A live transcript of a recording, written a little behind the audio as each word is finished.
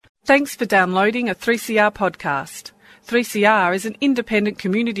Thanks for downloading a 3CR podcast. 3CR is an independent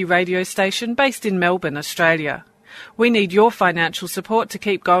community radio station based in Melbourne, Australia. We need your financial support to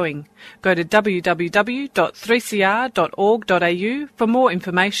keep going. Go to www.3cr.org.au for more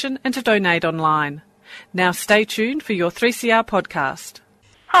information and to donate online. Now stay tuned for your 3CR podcast.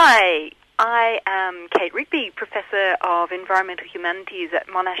 Hi, I am Kate Rigby, Professor of Environmental Humanities at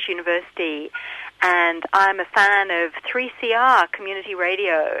Monash University, and I'm a fan of 3CR Community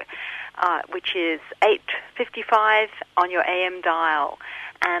Radio, which is 8:55 on your AM dial,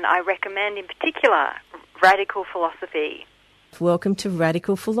 and I recommend in particular Radical Philosophy. Welcome to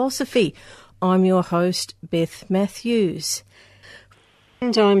Radical Philosophy. I'm your host, Beth Matthews.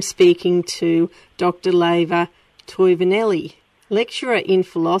 And I'm speaking to Dr. Leva Toivanelli, lecturer in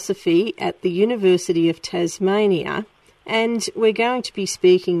philosophy at the University of Tasmania, and we're going to be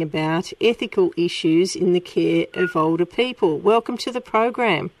speaking about ethical issues in the care of older people. Welcome to the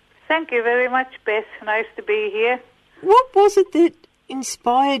program. Thank you very much, Beth. Nice to be here. What was it that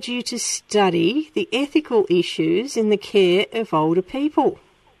inspired you to study the ethical issues in the care of older people?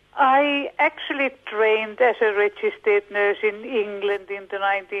 I actually trained as a registered nurse in England in the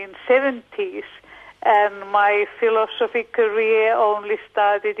 1970s, and my philosophy career only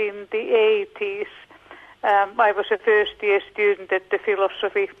started in the 80s. I was a first-year student at the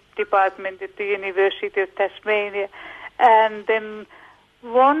philosophy department at the University of Tasmania, and then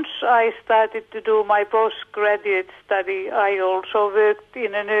once I started to do my postgraduate study, I also worked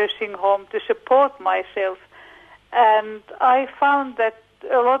in a nursing home to support myself, and I found that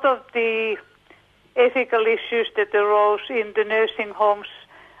a lot of the ethical issues that arose in the nursing homes,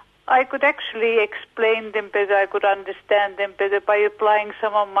 I could actually explain them better, I could understand them better by applying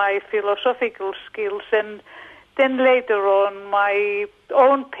some of my philosophical skills. And then later on, my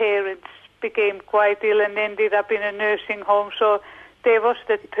own parents became quite ill and ended up in a nursing home, so there was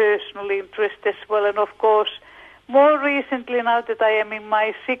that personal interest as well. And of course, more recently, now that I am in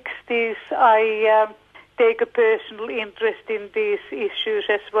my 60s, I take a personal interest in these issues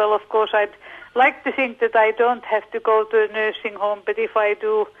as well. Of course, I'd like to think that I don't have to go to a nursing home, but if I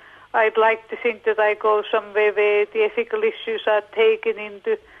do, I'd like to think that I go somewhere where the ethical issues are taken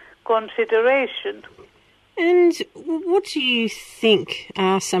into consideration. And what do you think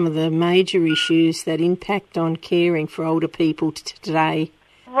are some of the major issues that impact on caring for older people today?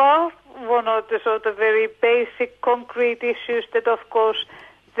 Well, one of the sort of very basic concrete issues that, of course,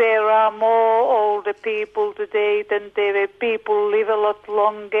 there are more older people today than there were. People live a lot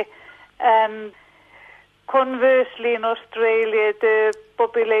longer, and conversely, in Australia, the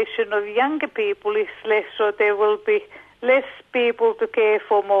population of younger people is less, so there will be less people to care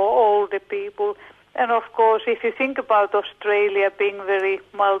for more older people. And of course, if you think about Australia being very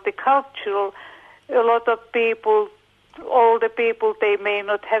multicultural, a lot of people, older people, they may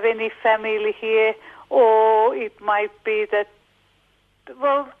not have any family here, or it might be that,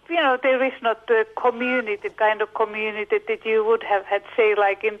 well, you know, there is not the community, the kind of community that you would have had, say,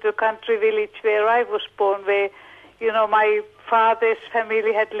 like in the country village where I was born, where, you know, my father's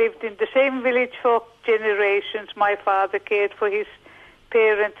family had lived in the same village for generations. My father cared for his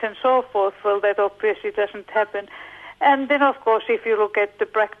parents and so forth. Well, that obviously doesn't happen. And then, of course, if you look at the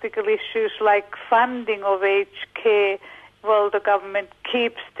practical issues like funding of aged care, well, the government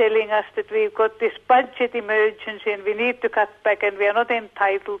keeps telling us that we've got this budget emergency and we need to cut back and we are not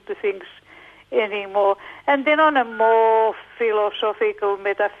entitled to things anymore. And then on a more philosophical,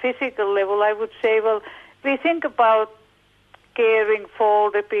 metaphysical level, I would say, well, we think about caring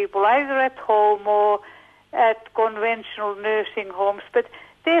for the people either at home or at conventional nursing homes, but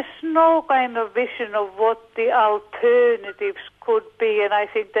there's no kind of vision of what the alternatives could be, and I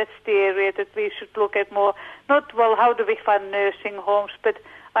think that's the area that we should look at more. Not, well, how do we fund nursing homes, but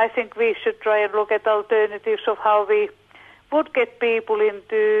I think we should try and look at alternatives of how we would get people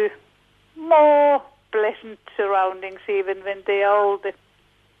into more pleasant surroundings even when they are older.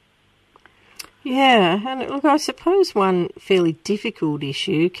 Yeah, and look, I suppose one fairly difficult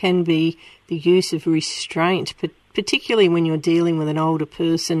issue can be the use of restraint, particularly when you're dealing with an older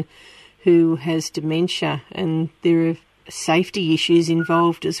person who has dementia, and there are safety issues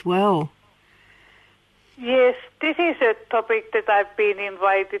involved as well. Yes, this is a topic that I've been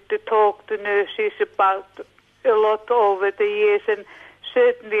invited to talk to nurses about a lot over the years, and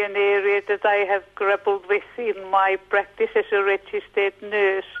certainly an area that I have grappled with in my practice as a registered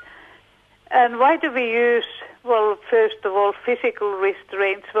nurse. And why do we use, well, first of all, physical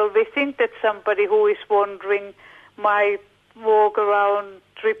restraints? Well, we think that somebody who is wandering might walk around,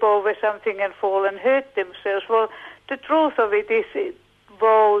 trip over something and fall and hurt themselves. Well, the truth of it is,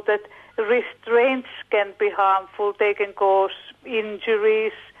 though, that restraints can be harmful. They can cause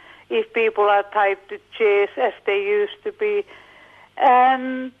injuries. if people are tied to chairs as they used to be.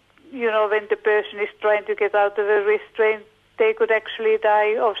 And, when the person is trying to get out of a restraint, they could actually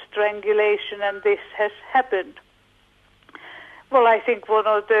die of strangulation, and this has happened. Well, I think one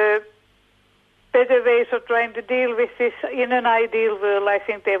of the better ways of trying to deal with this, in an ideal world, I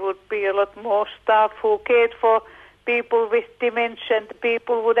think there would be a lot more staff who cared for people with dementia, and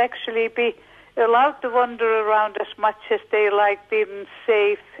people would actually be allowed to wander around as much as they liked in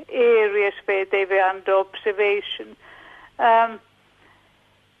safe areas where they were under observation.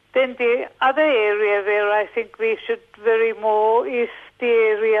 Then the other area where I think we should very more is the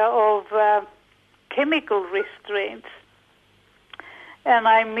area of chemical restraints. And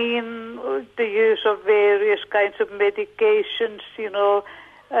I mean the use of various kinds of medications,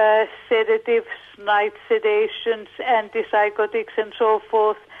 sedatives, night sedations, antipsychotics and so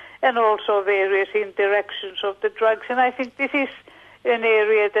forth, and also various interactions of the drugs. And I think this is an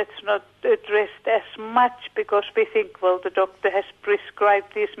area that's not addressed as much because we think, well, the doctor has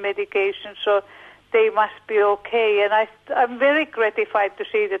prescribed these medications, so they must be okay. And I'm very gratified to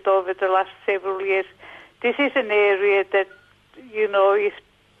see that over the last several years, this is an area that,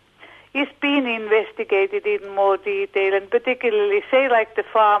 is being investigated in more detail, and particularly, say, like the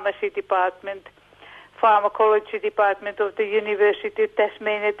pharmacology department of the University of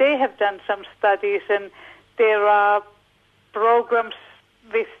Tasmania, they have done some studies, and there are programs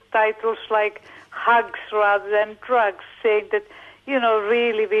with titles like Hugs Rather Than Drugs, saying that,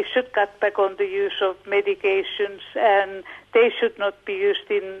 really we should cut back on the use of medications, and they should not be used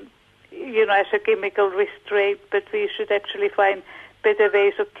in, as a chemical restraint, but we should actually find better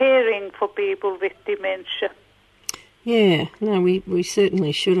ways of caring for people with dementia. Yeah, no, we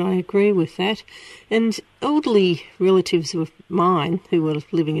certainly should. I agree with that. And elderly relatives of mine who were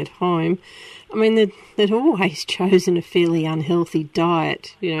living at home, I mean, they'd always chosen a fairly unhealthy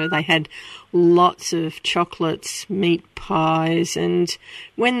diet. They had lots of chocolates, meat pies, and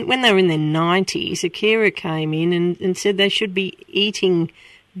when they were in their 90s, a carer came in and said they should be eating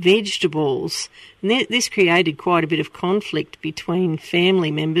vegetables. And this created quite a bit of conflict between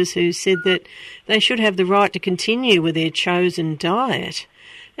family members who said that they should have the right to continue with their chosen diet.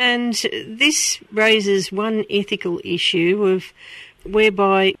 And this raises one ethical issue of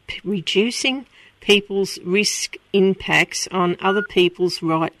whereby reducing people's risk impacts on other people's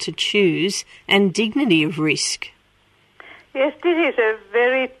right to choose and dignity of risk. Yes, this is a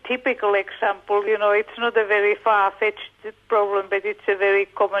very typical example. It's not a very far-fetched problem, but it's a very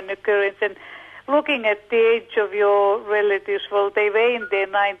common occurrence. And looking at the age of your relatives, well, they were in their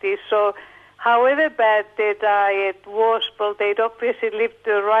 90s, so however bad their diet was, well, they'd obviously lived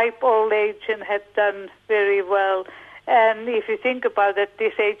a ripe old age and had done very well. And if you think about at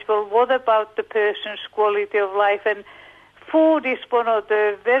this age, well, what about the person's quality of life? And food is one of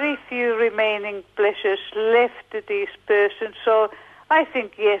the very few remaining pleasures left to these persons. So I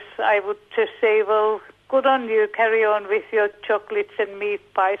think, yes, I would just say, well, good on you, carry on with your chocolates and meat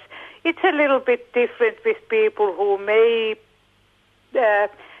pies. It's a little bit different with people who may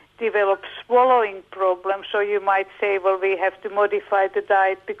develop swallowing problems. So you might say, well, we have to modify the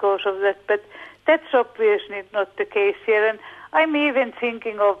diet because of that. But that's obviously not the case here. And I'm even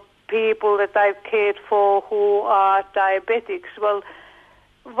thinking of people that I've cared for who are diabetics. Well,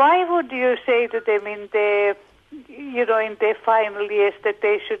 why would you say to them in their final years that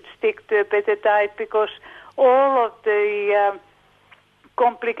they should stick to a better diet? Because all of the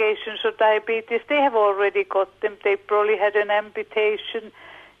complications of diabetes, they have already got them. They probably had an amputation.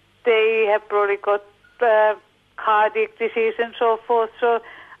 They have probably got cardiac disease and so forth. So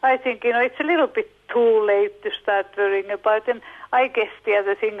I think, it's a little bit too late to start worrying about. And I guess the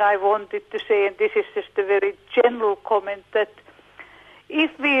other thing I wanted to say, and this is just a very general comment, that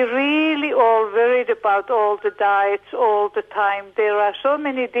if we really all worried about all the diets all the time, there are so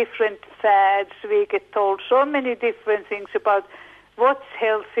many different fads. We get told so many different things about what's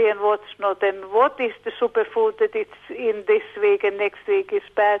healthy and what's not, and what is the superfood that it's in this week and next week is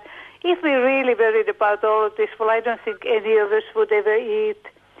bad. If we really worried about all of this, well, I don't think any of us would ever eat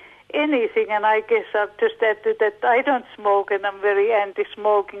anything. And I guess I'll just add to that, I don't smoke and I'm very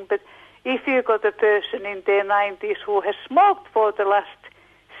anti-smoking, but if you got a person in their 90s who has smoked for the last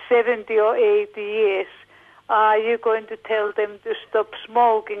 70 or 80 years, are you going to tell them to stop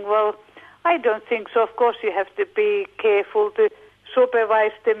smoking? Well, I don't think so. Of course, you have to be careful to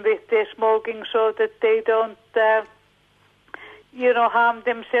supervise them with their smoking so that they don't, harm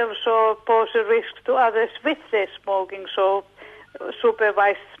themselves or pose a risk to others with their smoking. So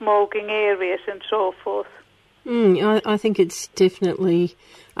supervise smoking areas and so forth. I think it's definitely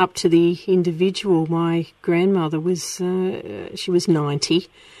up to the individual. My grandmother was 90,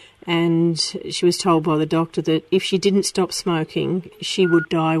 and she was told by the doctor that if she didn't stop smoking, she would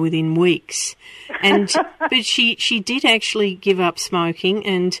die within weeks. And but she did actually give up smoking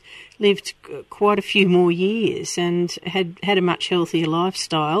and lived quite a few more years and had a much healthier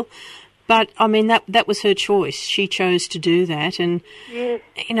lifestyle. But I mean that was her choice. She chose to do that, and you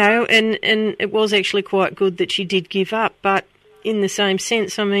know, and it was actually quite good that she did give up. But in the same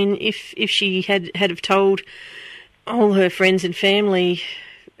sense, I mean, if she had have told all her friends and family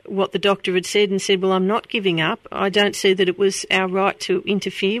what the doctor had said and said, well, I'm not giving up, I don't see that it was our right to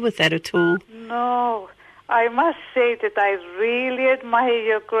interfere with that at all. No, I must say that I really admire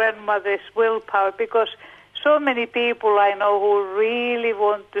your grandmother's willpower, because so many people I know who really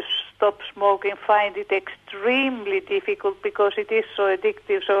want to stop smoking find it extremely difficult because it is so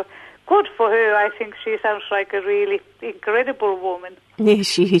addictive. So good for her. I think she sounds like a really incredible woman. Yeah,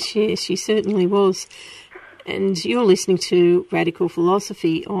 she certainly was. And you're listening to Radical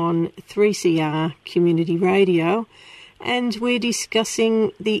Philosophy on 3CR Community Radio, and we're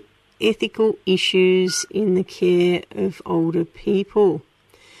discussing the ethical issues in the care of older people.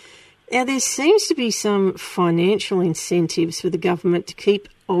 Now, there seems to be some financial incentives for the government to keep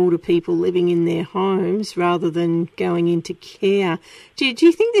older people living in their homes rather than going into care. Do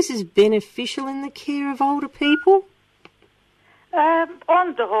you think this is beneficial in the care of older people?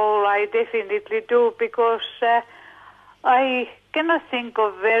 On the whole, I definitely do, because I cannot think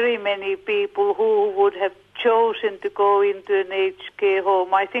of very many people who would have chosen to go into an aged care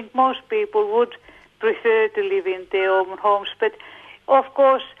home. I think most people would prefer to live in their own homes, but of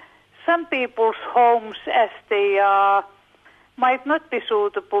course some people's homes as they are might not be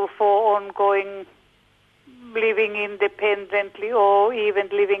suitable for ongoing living independently or even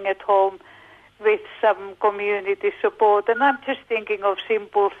living at home with some community support. And I'm just thinking of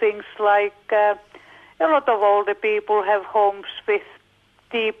simple things like a lot of older people have homes with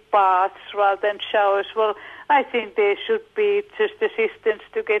deep baths rather than showers. Well, I think there should be just assistance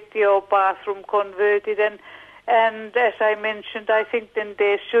to get your bathroom converted. And as I mentioned, I think then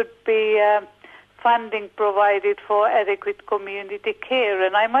there should be funding provided for adequate community care.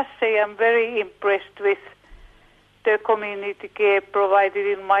 And I must say I'm very impressed with the community care provided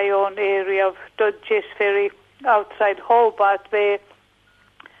in my own area of Dodges Ferry outside Hobart, where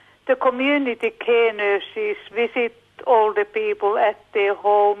the community care nurses visit older people at their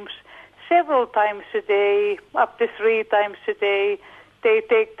homes several times a day, up to 3 times a day. They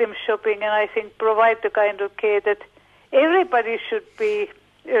take them shopping, and I think provide the kind of care that everybody should be,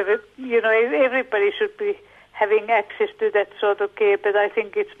 everybody should be having access to that sort of care, but I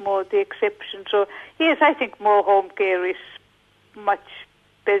think it's more the exception. So, yes, I think more home care is much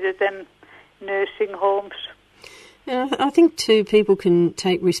better than nursing homes. I think, too, people can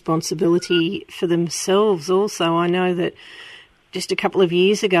take responsibility for themselves also. I know that just a couple of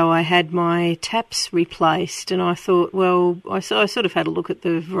years ago I had my taps replaced, and I thought, well, I sort of had a look at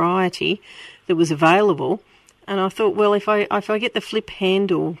the variety that was available, and I thought, well, if I get the flip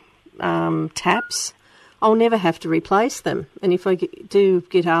handle taps, I'll never have to replace them. And if I do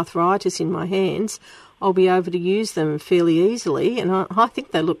get arthritis in my hands, I'll be able to use them fairly easily. And I think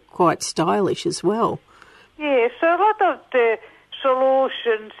they look quite stylish as well. Yes, so a lot of the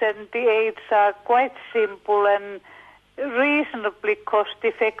solutions and the aids are quite simple and reasonably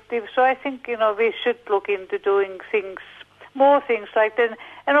cost-effective. So I think, we should look into doing more things like that.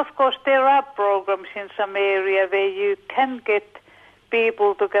 And of course, there are programs in some area where you can get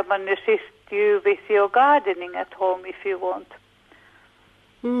people to come and assist you with your gardening at home if you want.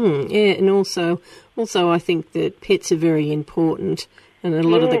 Yeah, and also I think that pets are very important, and a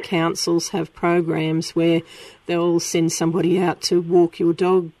lot of the councils have programs where they'll send somebody out to walk your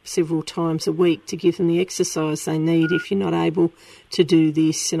dog several times a week to give them the exercise they need if you're not able to do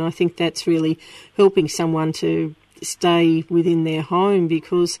this. And I think that's really helping someone to stay within their home,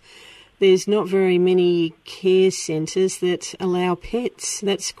 because there's not very many care centres that allow pets.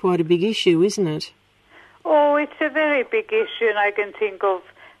 That's quite a big issue, isn't it? Oh, it's a very big issue, and I can think of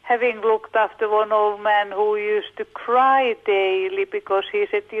having looked after one old man who used to cry daily because he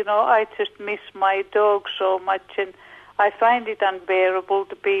said, I just miss my dog so much, and I find it unbearable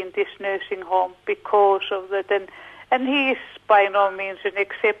to be in this nursing home because of that. And he is by no means an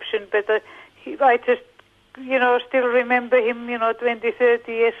exception, but I just still remember him, 20,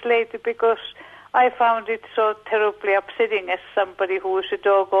 30 years later, because I found it so terribly upsetting as somebody who is a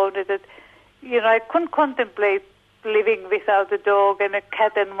dog owner that, I couldn't contemplate living without a dog and a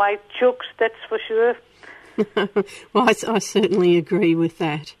cat and my chooks, that's for sure. Well, I certainly agree with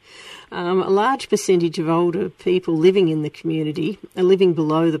that. A large percentage of older people living in the community are living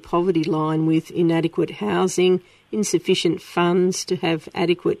below the poverty line with inadequate housing, insufficient funds to have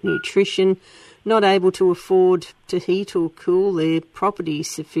adequate nutrition, not able to afford to heat or cool their property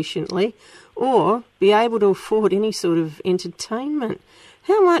sufficiently, or be able to afford any sort of entertainment.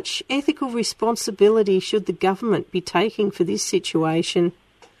 How much ethical responsibility should the government be taking for this situation?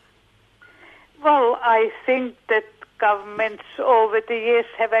 Well, I think that governments over the years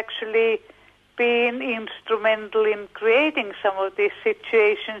have actually been instrumental in creating some of these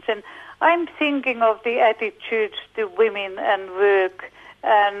situations, and I'm thinking of the attitudes to women and work.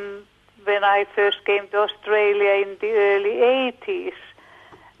 And when I first came to Australia in the early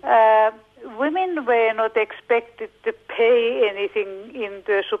 80s, women were not expected to pay anything in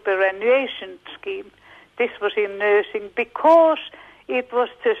the superannuation scheme. This was in nursing because it was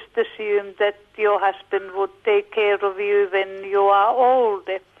just assumed that your husband would take care of you when you are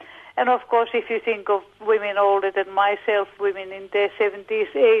older. And of course, if you think of women older than myself, women in their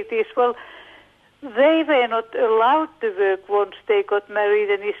 70s, 80s, well, they were not allowed to work once they got married,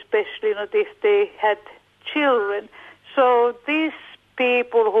 and especially not if they had children. So these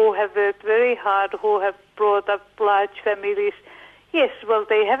people who have worked very hard, who have brought up large families, yes, well,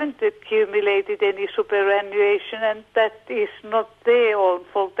 they haven't accumulated any superannuation, and that is not their own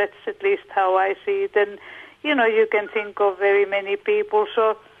fault. That's at least how I see it. And, you can think of very many people.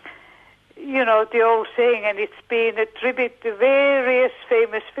 So, the old saying, and it's been attributed to various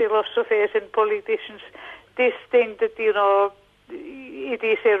famous philosophers and politicians, this thing that, it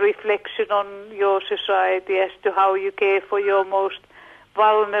is a reflection on your society as to how you care for your most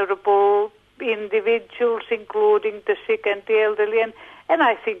vulnerable individuals, including the sick and the elderly. And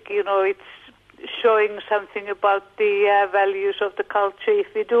I think, it's showing something about the values of the culture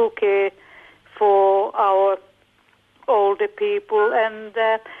if we do care for our older people. And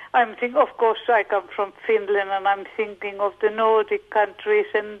I'm thinking, of course, I come from Finland, and I'm thinking of the Nordic countries,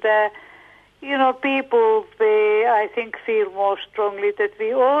 and people, they, I think, feel more strongly that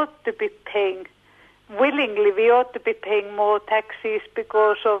we ought to be paying, willingly, we ought to be paying more taxes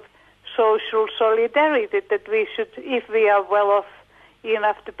because of social solidarity, that we should, if we are well off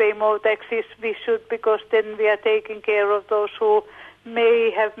enough to pay more taxes, we should, because then we are taking care of those who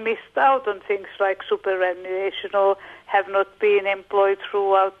may have missed out on things like superannuation or have not been employed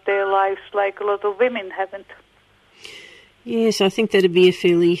throughout their lives like a lot of women haven't. Yes, I think that'd be a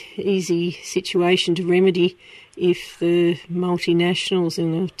fairly easy situation to remedy if the multinationals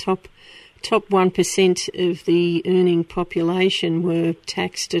in the top 1% of the earning population were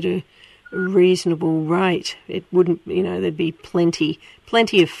taxed at a reasonable rate. It wouldn't, there'd be plenty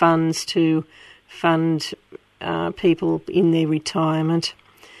of funds to fund people in their retirement.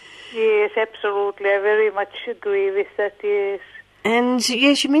 Yes, absolutely. I very much agree with that, yes. And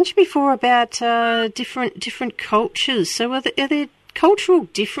yes, you mentioned before about different cultures. So are there cultural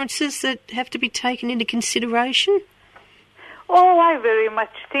differences that have to be taken into consideration? Oh, I very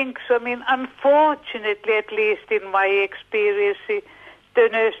much think so. I mean, unfortunately, at least in my experience, the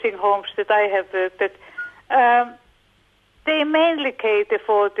nursing homes that I have worked at, they mainly cater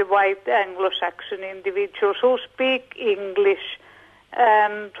for the white Anglo-Saxon individuals who speak English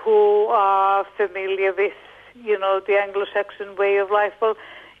and who are familiar with, the Anglo-Saxon way of life. Well,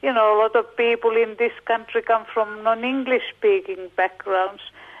 a lot of people in this country come from non-English speaking backgrounds.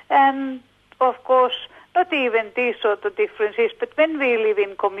 And, of course, not even these sort of differences, but when we live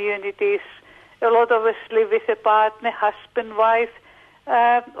in communities, a lot of us live with a partner, husband, wife.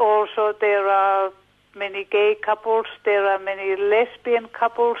 Also, there are many gay couples, there are many lesbian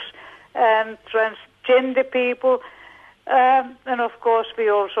couples, and transgender people. And, of course, we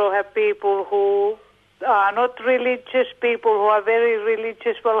also have people who are not religious, people who are very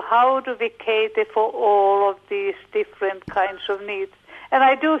religious. Well, how do we cater for all of these different kinds of needs? And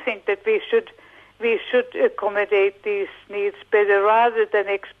I do think that we should accommodate these needs better rather than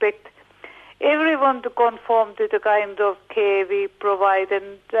expect everyone to conform to the kind of care we provide.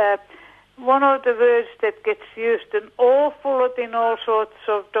 And one of the words that gets used an awful lot in all sorts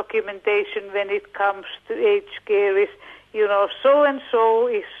of documentation when it comes to aged care is, so-and-so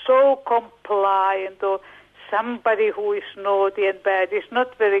is so compliant, or somebody who is naughty and bad is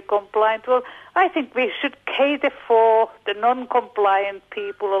not very compliant. Well, I think we should cater for the non-compliant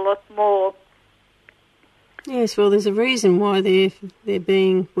people a lot more. Yes, well, there's a reason why they're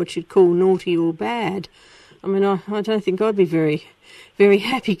being what you'd call naughty or bad. I mean, I don't think I'd be very, very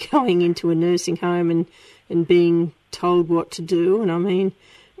happy going into a nursing home and being told what to do. And I mean,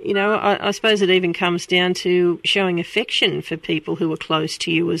 I suppose it even comes down to showing affection for people who are close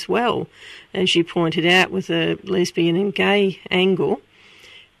to you as well. As you pointed out with a lesbian and gay angle,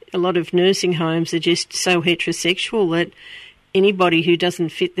 a lot of nursing homes are just so heterosexual that anybody who doesn't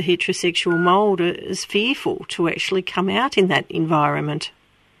fit the heterosexual mould is fearful to actually come out in that environment.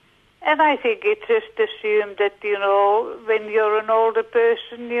 And I think it's just assumed that, when you're an older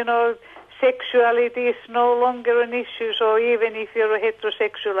person, sexuality is no longer an issue. So even if you're a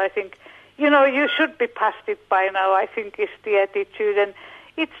heterosexual, I think, you should be past it by now, I think is the attitude. And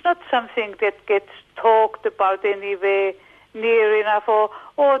it's not something that gets talked about anywhere near enough,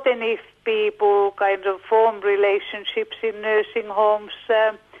 or then if people kind of form relationships in nursing homes,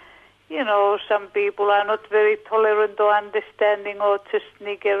 some people are not very tolerant or understanding or just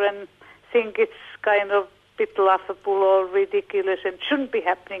nigger and think it's kind of a bit laughable or ridiculous and shouldn't be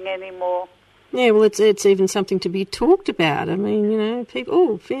happening anymore. Yeah, well, it's even something to be talked about. I mean,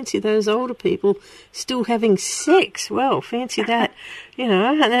 people, fancy those older people still having sex. Well, fancy that,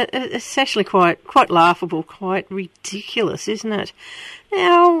 and it's actually quite laughable, quite ridiculous, isn't it?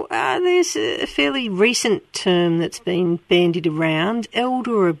 Now, there's a fairly recent term that's been bandied around,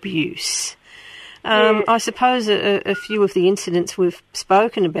 elder abuse. I suppose a few of the incidents we've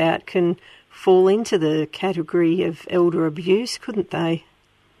spoken about can fall into the category of elder abuse, couldn't they?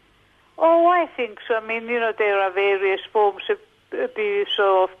 Oh, I think so. I mean, there are various forms of abuse.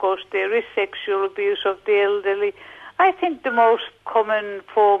 So, of course, there is sexual abuse of the elderly. I think the most common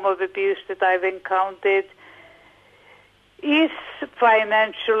form of abuse that I've encountered is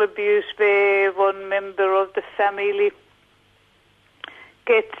financial abuse, where one member of the family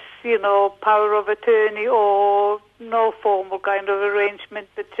gets, power of attorney or no formal kind of arrangement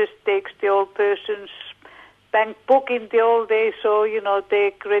that just takes the old person's bank book in the old days, so,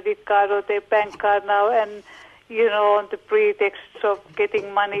 their credit card or their bank card now, and, on the pretext of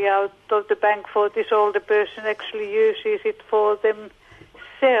getting money out of the bank for this older person, actually uses it for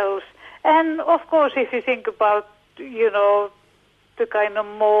themselves. And, of course, if you think about, the kind of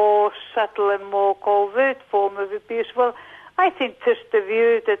more subtle and more covert form of abuse, well, I think just the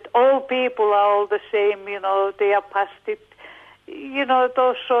view that all people are all the same, they are past it,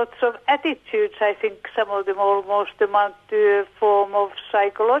 those sorts of attitudes, I think some of them almost amount to a form of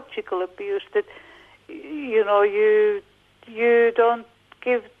psychological abuse, that, you don't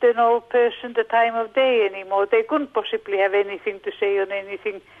give the old person the time of day anymore. They couldn't possibly have anything to say on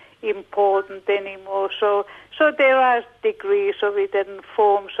anything important anymore. So there are degrees of it and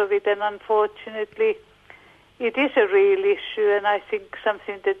forms of it, and unfortunately it is a real issue, and I think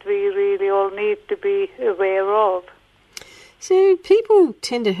something that we really all need to be aware of. So people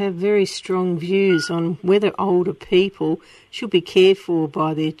tend to have very strong views on whether older people should be cared for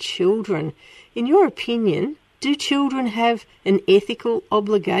by their children. In your opinion, do children have an ethical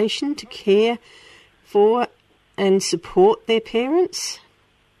obligation to care for and support their parents?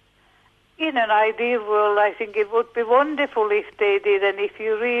 In an ideal world, I think it would be wonderful if they did. And if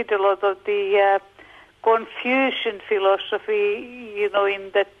you read a lot of the Confucian philosophy,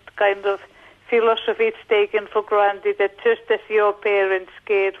 in that kind of philosophy, it's taken for granted that just as your parents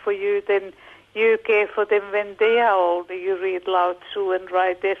cared for you, then you care for them when they are older. You read Lao Tzu and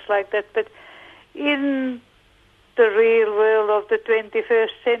writers like that. But in the real world of the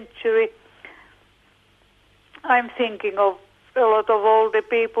 21st century, I'm thinking of a lot of older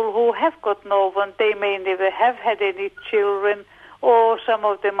people who have got no one. They may never have had any children, or some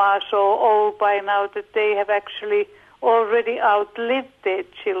of them are so old by now that they have actually already outlived their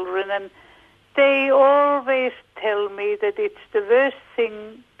children. And they always tell me that it's the worst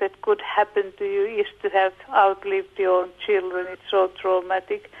thing that could happen to you is to have outlived your own children. It's so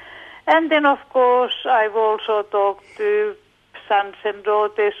traumatic. And then, of course, I've also talked to sons and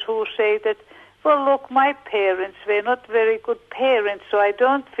daughters who say that, well, look, my parents were not very good parents, so I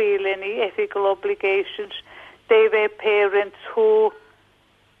don't feel any ethical obligations. They were parents who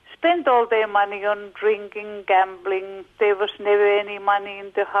spent all their money on drinking, gambling. There was never any money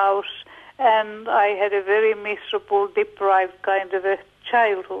in the house. And I had a very miserable, deprived kind of a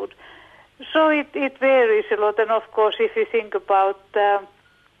childhood. So it varies a lot. And, of course, if you think about the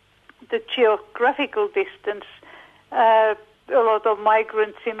geographical distance, a lot of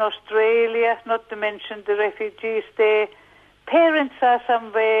migrants in Australia, not to mention the refugees there, parents are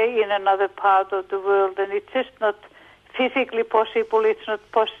somewhere in another part of the world, and it's just not physically possible. It's not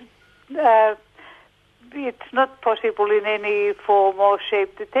possible in any form or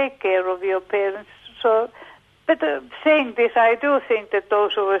shape to take care of your parents. So, but saying this, I do think that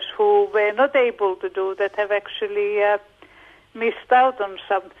those of us who were not able to do that have actually missed out on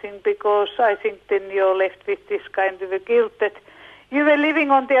something, because I think then you're left with this kind of a guilt that you were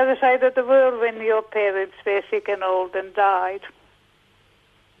living on the other side of the world when your parents were sick and old and died.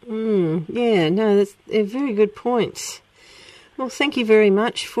 That's very good points. Well, thank you very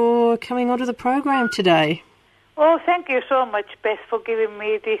much for coming onto the program today. Oh, thank you so much, Beth, for giving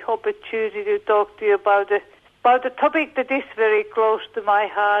me the opportunity to talk to you about a topic that is very close to my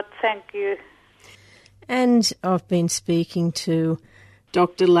heart. Thank you. And I've been speaking to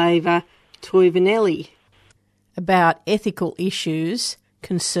Dr. Leva Toivanelli about ethical issues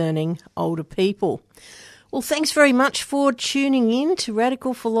concerning older people. Well, thanks very much for tuning in to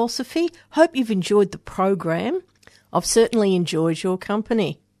Radical Philosophy. Hope you've enjoyed the program. I've certainly enjoyed your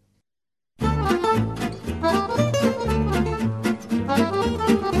company.